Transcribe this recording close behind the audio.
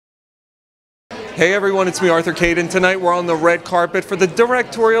Hey everyone, it's me, Arthur Kade, and tonight we're on the red carpet for the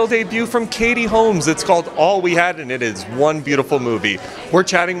directorial debut from Katie Holmes. It's called All We Had, and it is one beautiful movie. We're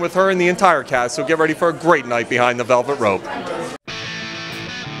chatting with her and the entire cast, so get ready for a great night behind the velvet rope.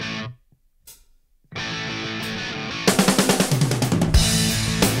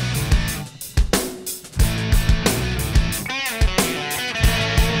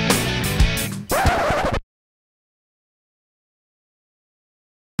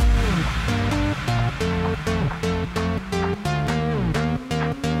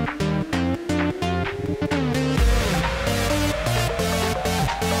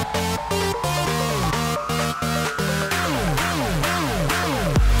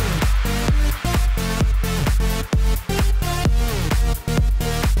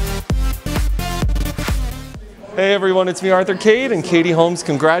 Hey everyone, it's me, Arthur Kade, and Katie Holmes,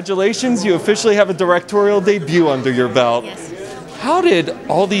 congratulations. You officially have a directorial debut under your belt. Yes. How did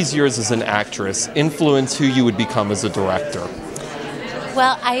all these years as an actress influence who you would become as a director?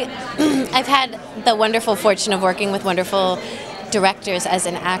 Well, I've had the wonderful fortune of working with wonderful directors as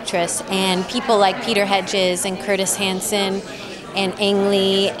an actress, and people like Peter Hedges and Curtis Hanson and Ang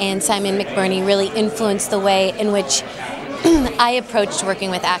Lee and Simon McBurney really influenced the way in which I approached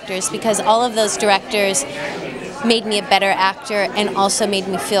working with actors, because all of those directors made me a better actor and also made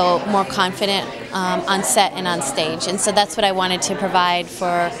me feel more confident on set and on stage. And so that's what I wanted to provide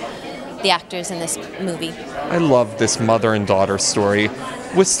for the actors in this movie. I love this mother and daughter story.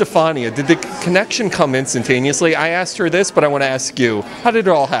 With Stefania, did the connection come instantaneously? I asked her this, but I want to ask you, how did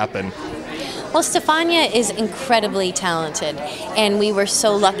it all happen? Well, Stefania is incredibly talented, and we were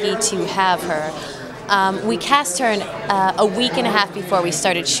so lucky to have her. We cast her a week and a half before we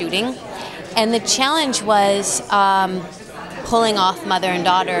started shooting. And the challenge was pulling off mother and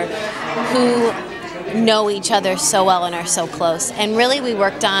daughter who know each other so well and are so close. And really we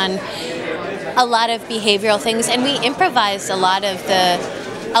worked on a lot of behavioral things, and we improvised a lot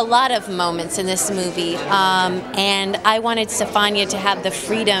of moments in this movie. And I wanted Stefania to have the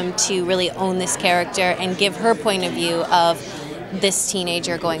freedom to really own this character and give her point of view of this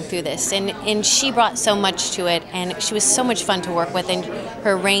teenager going through this, and she brought so much to it, and she was so much fun to work with, and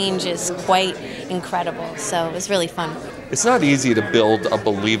her range is quite incredible, so it was really fun. It's not easy to build a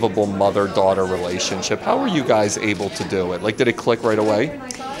believable mother-daughter relationship. How were you guys able to do it? Like, did it click right away?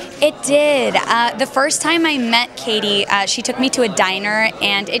 It did. The first time I met Katie, she took me to a diner,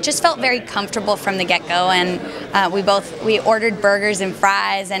 and it just felt very comfortable from the get-go, and we ordered burgers and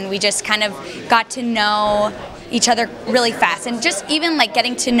fries, and we just kind of got to know each other really fast, and just even like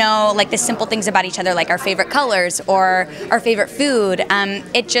getting to know like the simple things about each other, like our favorite colors or our favorite food.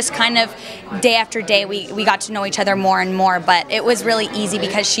 It just kind of day after day we got to know each other more and more, but it was really easy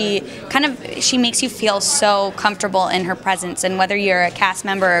because she makes you feel so comfortable in her presence, and whether you're a cast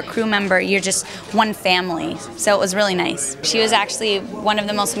member or a crew member, you're just one family, so it was really nice. She was actually one of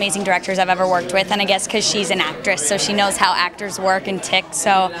the most amazing directors I've ever worked with, and I guess because she's an actress, so she knows how actors work and tick,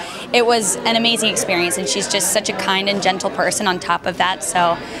 so it was an amazing experience, and she's just such a kind and gentle person on top of that,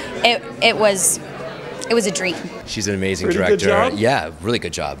 so it was a dream. She's an amazing director. Good job? Yeah, really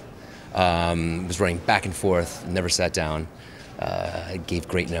good job. Was running back and forth, never sat down, gave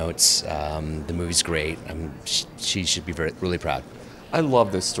great notes. The movie's great. She should be really proud. I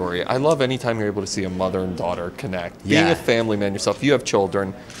love this story. I love anytime you're able to see a mother and daughter connect. Yeah. Being a family man yourself, you have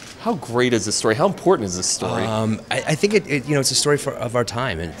children. How great is this story? How important is this story? I think it's a story of our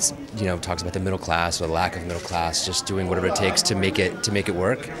time, and it's, talks about the middle class or the lack of middle class, just doing whatever it takes to make it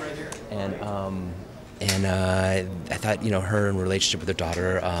work. And I thought her in relationship with her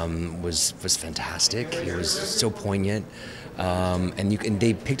daughter was fantastic. It was so poignant, and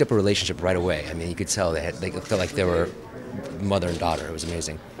they picked up a relationship right away. I mean, you could tell they felt like they were mother and daughter. It was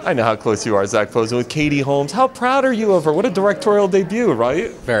amazing. I know how close you are, Zac Posen, with Katie Holmes. How proud are you of her? What a directorial debut,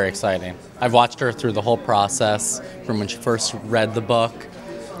 right? Very exciting. I've watched her through the whole process, from when she first read the book,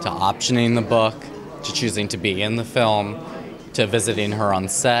 to optioning the book, to choosing to be in the film, to visiting her on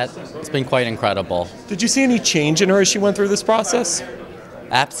set. It's been quite incredible. Did you see any change in her as she went through this process?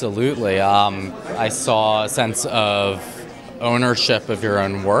 Absolutely. I saw a sense of ownership of your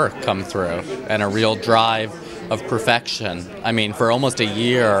own work come through, and a real drive of perfection. I mean, for almost a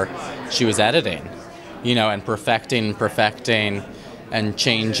year, she was editing, and perfecting, and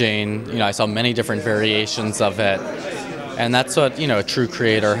changing. I saw many different variations of it. And that's what, a true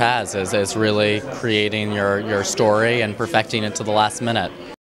creator has, is really creating your story and perfecting it to the last minute.